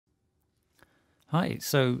Hi,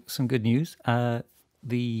 so some good news.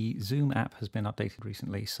 The Zoom app has been updated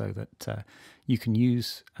recently so that you can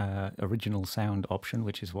use original sound option,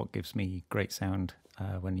 which is what gives me great sound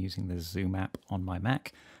when using the Zoom app on my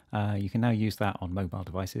Mac. You can now use that on mobile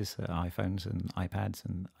devices, iPhones and iPads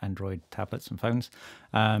and Android tablets and phones.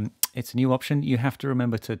 It's a new option. You have to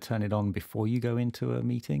remember to turn it on before you go into a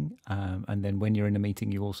meeting. And then when you're in a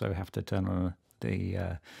meeting, you also have to turn on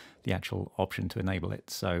the actual option to enable it.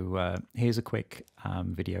 So here's a quick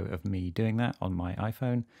video of me doing that on my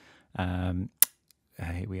iPhone.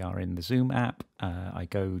 Here we are in the Zoom app. I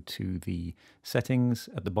go to the settings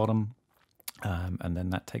at the bottom, and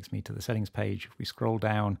then that takes me to the settings page. If we scroll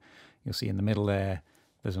down, you'll see in the middle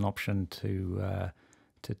there's an option to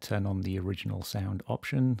turn on the original sound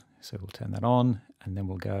option. So we'll turn that on, and then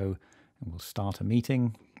we'll go and we'll start a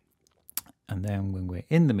meeting. And then when we're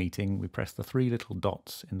in the meeting, we press the three little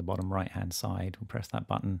dots in the bottom right-hand side. We'll press that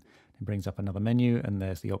button. It brings up another menu, and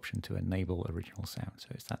there's the option to enable original sound. So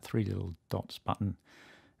it's that three little dots button. And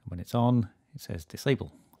when it's on, it says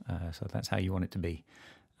disable. So that's how you want it to be.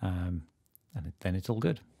 And then it's all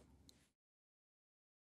good.